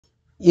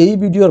এই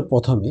ভিডিওর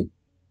প্রথমে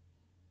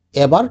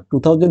এবার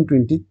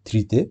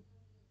 2023-তে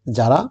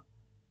যারা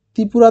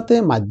ত্রিপুরাতে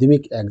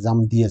মাধ্যমিক এক্সাম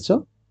দিয়েছ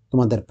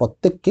তোমাদের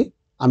প্রত্যেককে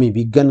আমি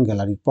বিজ্ঞান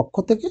গ্যালারির পক্ষ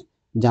থেকে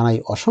জানাই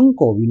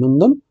অসংখ্য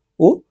অভিনন্দন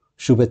ও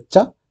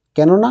শুভেচ্ছা।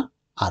 কেননা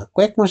আর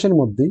কয়েক মাসের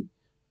মধ্যেই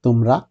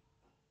তোমরা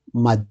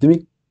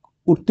মাধ্যমিক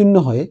উত্তীর্ণ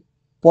হয়ে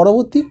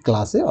পরবর্তী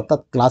ক্লাসে অর্থাৎ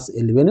ক্লাস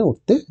 11-এ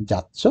উঠতে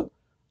যাচ্ছ।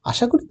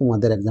 আশা করি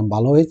তোমাদের এক্সাম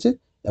ভালো হয়েছে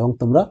এবং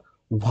তোমরা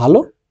ভালো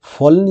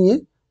ফল নিয়ে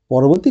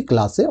পরবর্তী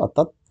ক্লাসে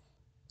অর্থাৎ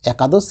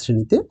একাদশ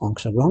শ্রেণীতে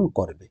অংশগ্রহণ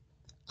করবে।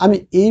 আমি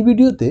এই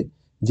ভিডিওতে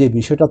যে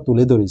বিষয়টা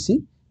তুলে ধরেছি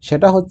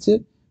সেটা হচ্ছে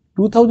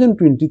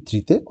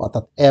 2023-তে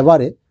অর্থাৎ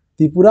এবারে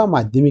ত্রিপুরা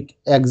মাধ্যমিক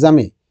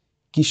এক্সামে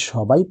কি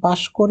সবাই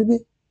পাশ করবে,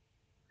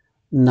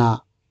 না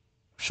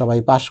সবাই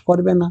পাশ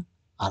করবে না,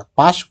 আর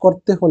পাশ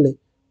করতে হলে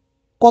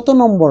কত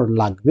নম্বর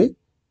লাগবে,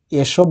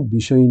 এসব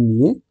বিষয়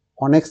নিয়ে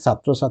অনেক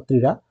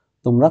ছাত্রছাত্রীরা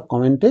তোমরা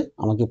কমেন্টে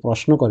আমাকে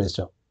প্রশ্ন করেছ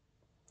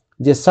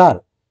যে স্যার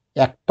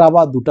একটা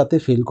বা দুটাতে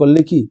ফেল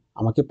করলে কি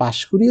আমাকে পাশ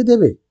করিয়ে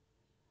দেবে,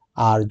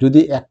 আর যদি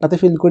একটাতে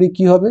ফেল করি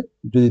কি হবে,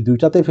 যদি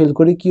দুইটাতে ফেল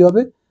করি কি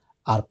হবে,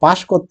 আর পাস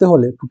করতে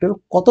হলে টোটাল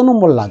কত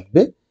নম্বর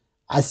লাগবে।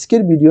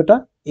 আজকের ভিডিওটা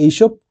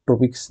এইসব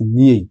টপিকস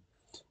নিয়েই।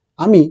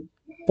 আমি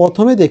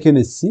প্রথমে দেখে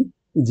নিচ্ছি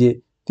যে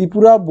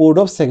Tripura board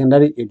of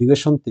secondary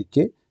education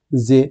থেকে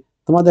যে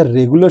তোমাদের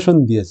রেগুলেশন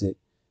দিয়েছে,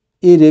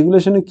 এই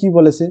রেগুলেশনে কি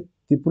বলেছে।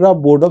 Tripura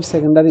board of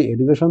secondary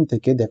education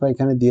থেকে দেখো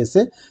এখানে দিয়েছে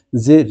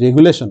যে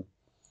রেগুলেশন,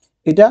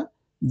 এটা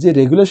যে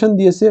রেগুলেশন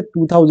দিয়েছে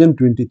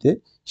 2020-তে,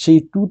 সেই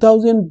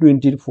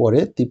 2020-র পরে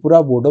ত্রিপুরা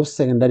বোর্ড অফ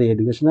সেকেন্ডারি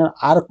এডুকেশনের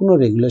আর কোনো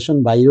রেগুলেশন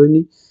বাইর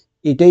হয়নি।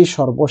 এটাই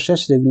সর্বশেষ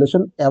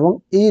রেগুলেশন এবং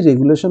এই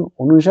রেগুলেশন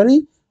অনুসারেই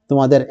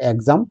তোমাদের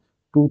এক্সাম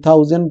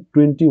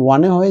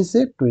 2021-এ হয়েছে,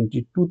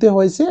 22-তে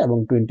হয়েছে এবং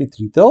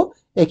 23-তেও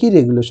একই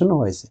রেগুলেশন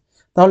হয়েছে।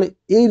 তাহলে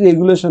এই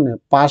রেগুলেশনে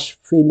পাস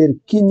ফেলের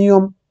কি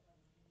নিয়ম,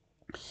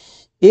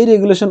 এই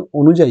রেগুলেশন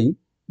অনুযায়ী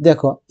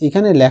দেখো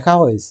এখানে লেখা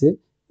হয়েছে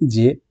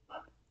যে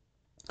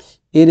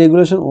এই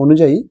রেগুলেশন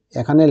অনুযায়ী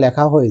এখানে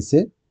লেখা হয়েছে,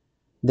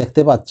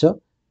 দেখতে পাচ্ছ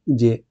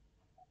যে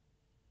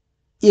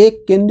এ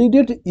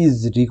candidate is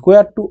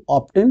required to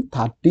obtain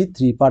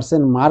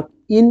 33% mark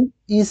in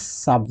each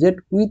subject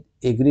with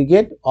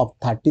aggregate of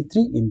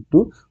 33 into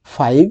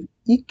 5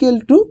 equal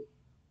to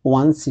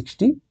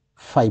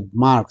 165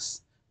 marks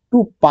to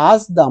pass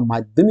the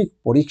madhyamik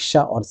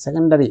pariksha or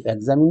secondary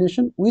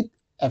examination with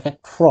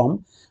effect from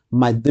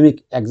madhyamik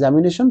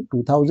examination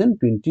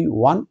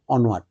 2021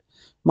 onward।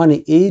 মানে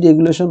এই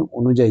regulation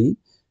অনুযায়ী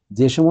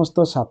যে সমস্ত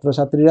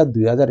ছাত্রছাত্রীরা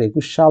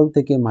 2021 সাল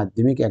থেকে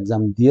মাধ্যমিক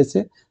exam দিয়েছে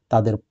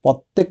তাদের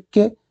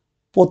প্রত্যেককে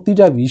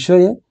প্রতিটা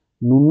বিষয়ে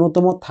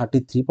ন্যূনতম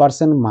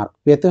 33% মার্ক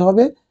পেতে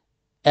হবে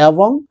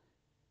এবং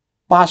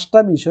 5টা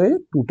বিষয়ে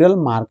টোটাল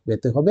মার্ক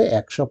পেতে হবে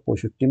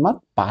 165 মার্ক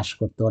পাস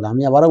করতে হলে।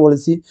 আমি আবারও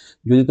বলেছি,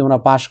 যদি তোমরা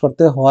পাস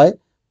করতে হয়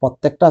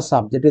প্রত্যেকটা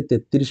সাবজেক্টে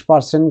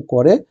 33%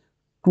 করে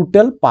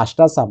টোটাল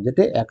 5টা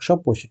সাবজেক্টে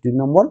 165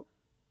 নম্বর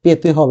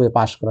পেতে হবে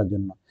পাস করার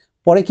জন্য।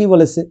 পরে কি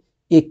বলেছে,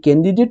 এ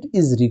candidate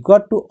is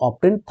required to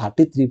obtain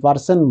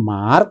 33%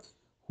 mark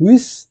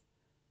which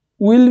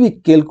will be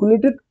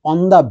calculated on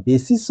the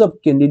basis of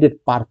candidate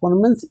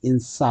performance in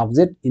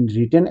subject in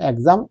written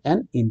exam and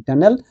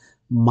internal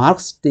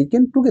marks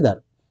taken together।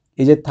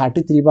 এই যে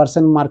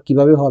 33% মার্ক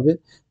কিভাবে হবে,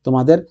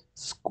 তোমাদের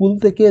স্কুল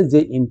থেকে যে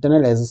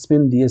ইন্টারনাল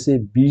অ্যাসেসমেন্ট দিয়েছে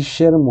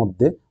 20-এর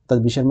মধ্যে, অর্থাৎ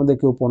 20-এর মধ্যে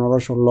কেউ 15,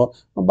 16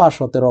 বা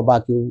 17 বা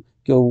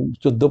কেউ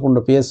 14,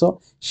 15 পেয়েছো,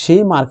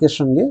 সেই মার্কের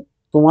সঙ্গে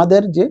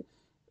তোমাদের যে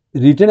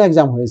রিটেন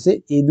এক্সাম হয়েছে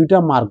এই দুইটা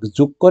মার্ক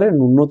যোগ করে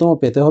ন্যূনতম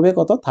পেতে হবে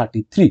কত,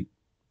 33।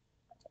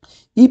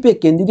 If A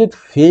candidate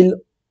fail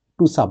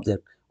to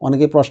subject,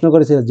 অনেকে প্রশ্ন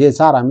করেছে যে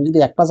স্যার আমি যদি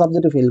একটা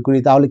সাবজেক্টে ফেল করি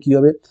তাহলে কি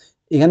হবে।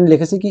 এখানে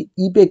লিখেছে কি,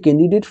 if A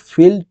candidate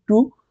fail to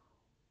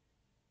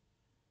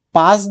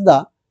pass the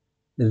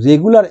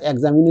regular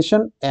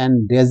examination and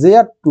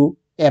desire to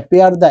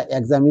appear the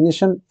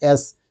examination as,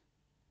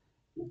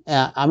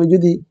 আমি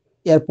যদি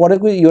এরপরে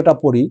ইয়েটা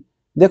পড়ি,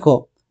 দেখো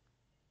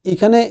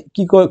এখানে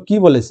কি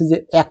বলেছে যে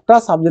একটা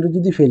সাবজেক্টে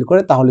যদি ফেল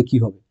করে তাহলে কি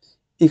হবে।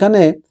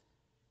 এখানে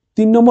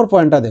 3 নম্বর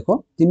পয়েন্টটা দেখো,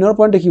 3 নম্বর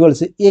পয়েন্টে কি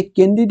বলেছে, এ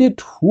ক্যান্ডিডেট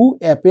হু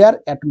অ্যাপিয়ার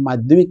অ্যাট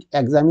মাধ্যমিক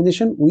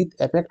examination with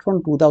effect from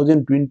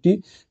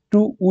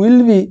 2022 will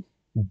be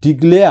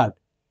declared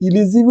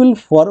eligible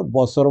for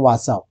বছর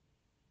বাঁচাও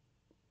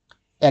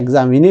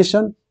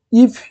examination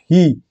if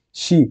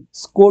she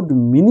scored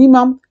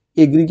minimum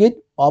aggregate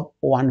of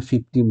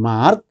 150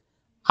 mark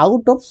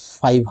out of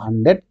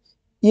 500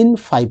 in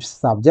 5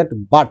 subject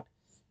but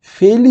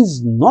fail is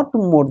not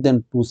more than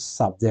 2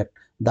 subject.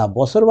 The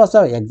বছর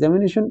বাঁচাও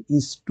examination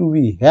is to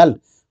be held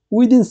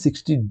within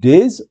 60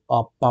 days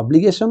of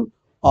publication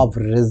of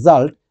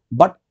result,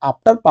 but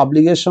after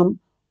publication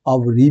of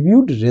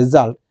reviewed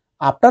result,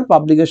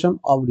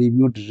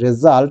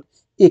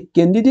 a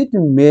candidate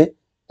may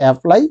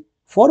apply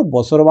for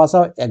বছর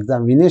বাঁচাও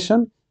examination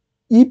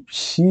if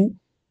she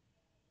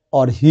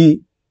or he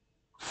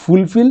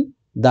fulfill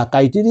the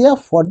criteria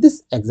for this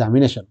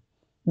examination।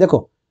 দেখো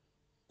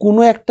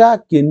কোনো একটা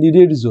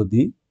candidate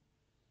যদি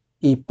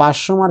এই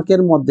 500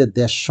 মার্কের মধ্যে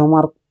 150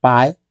 mark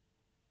পায়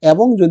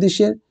এবং যদি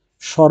সে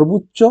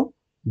সর্বোচ্চ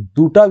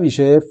 2টা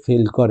বিষয়ে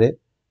ফেল করে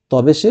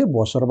তবে সে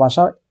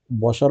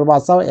বছর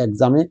বাসাও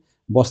এক্সামে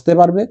বসতে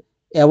পারবে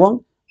এবং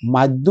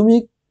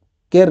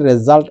মাধ্যমিকের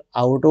রেজাল্ট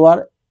আউট হওয়ার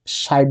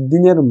 60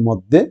 দিনের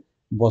মধ্যে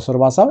বছর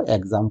বাসাও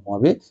এক্সাম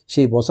হবে।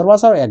 সেই বছর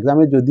বাসাও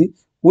এক্সামে যদি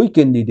ওই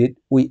ক্যান্ডিডেট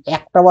ওই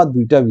একটা বা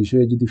 2টা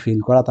বিষয়ে যদি ফেল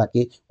করা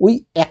থাকে, ওই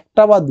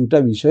একটা বা 2টা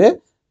বিষয়ে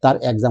তার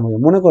এক্সাম হবে।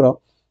 মনে করো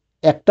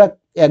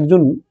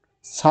একজন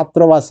ছাত্র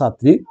বা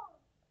ছাত্রী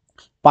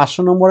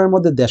 500 নম্বরের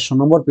মধ্যে 150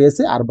 নম্বর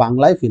পেয়েছে আর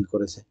বাংলায় ফেল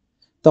করেছে,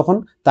 তখন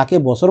তাকে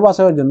বছর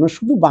বাছাইয়ের জন্য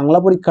শুধু বাংলা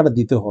পরীক্ষাটা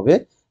দিতে হবে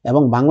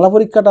এবং বাংলা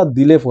পরীক্ষাটা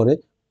দিলে পরে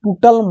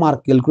টোটাল মার্ক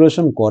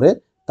ক্যালকুলেশন করে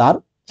তার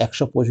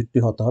 165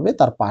 হতে হবে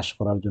তার পাস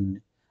করার জন্য।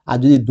 আর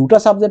যদি 2টা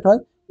সাবজেক্ট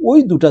হয়, ওই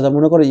 2টা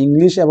মনে করো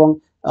ইংলিশ এবং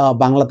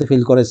বাংলাতে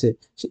ফেল করেছে,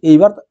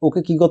 এইবার ওকে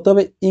কি করতে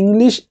হবে,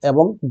 ইংলিশ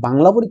এবং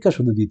বাংলা পরীক্ষা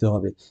শুধু দিতে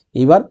হবে।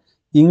 এইবার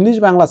ইংলিশ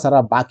বাংলা ছাড়া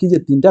বাকি যে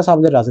 3টা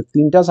সাবজেক্ট আছে,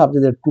 3টা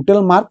সাবজেক্টের টোটাল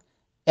মার্ক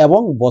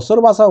এবং বছর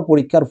বাছাও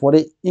পরীক্ষার পরে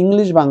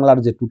ইংলিশ বাংলার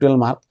যে টোটাল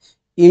মার্ক,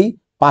 এই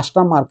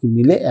 5টা মার্ক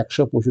মিলে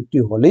 165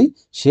 হলেই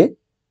সে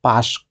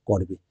পাস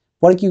করবে।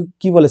 পরে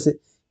কি বলেছে,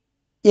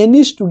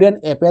 এনি স্টুডেন্ট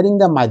অ্যাপিয়ারিং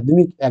দ্য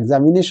মাধ্যমিক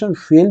examination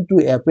fail to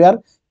appear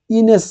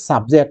in a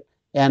subject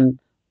and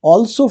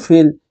also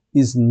fail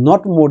is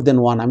not more দেন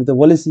 1, আমি তো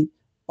বলেছি,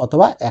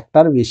 অথবা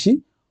একটার বেশি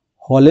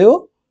হলেও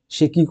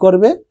সে কি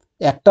করবে,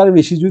 একটার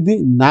বেশি যদি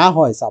না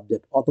হয়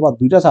সাবজেক্ট অথবা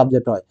 2টা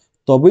সাবজেক্ট হয়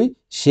তবেই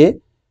সে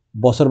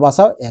বছর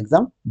বাছাও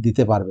এক্সাম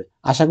দিতে পারবে।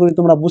 আশা করি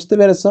তোমরা বুঝতে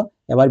পেরেছ।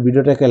 এবার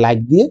ভিডিওটাকে লাইক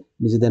দিয়ে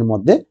নিজেদের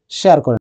মধ্যে শেয়ার করে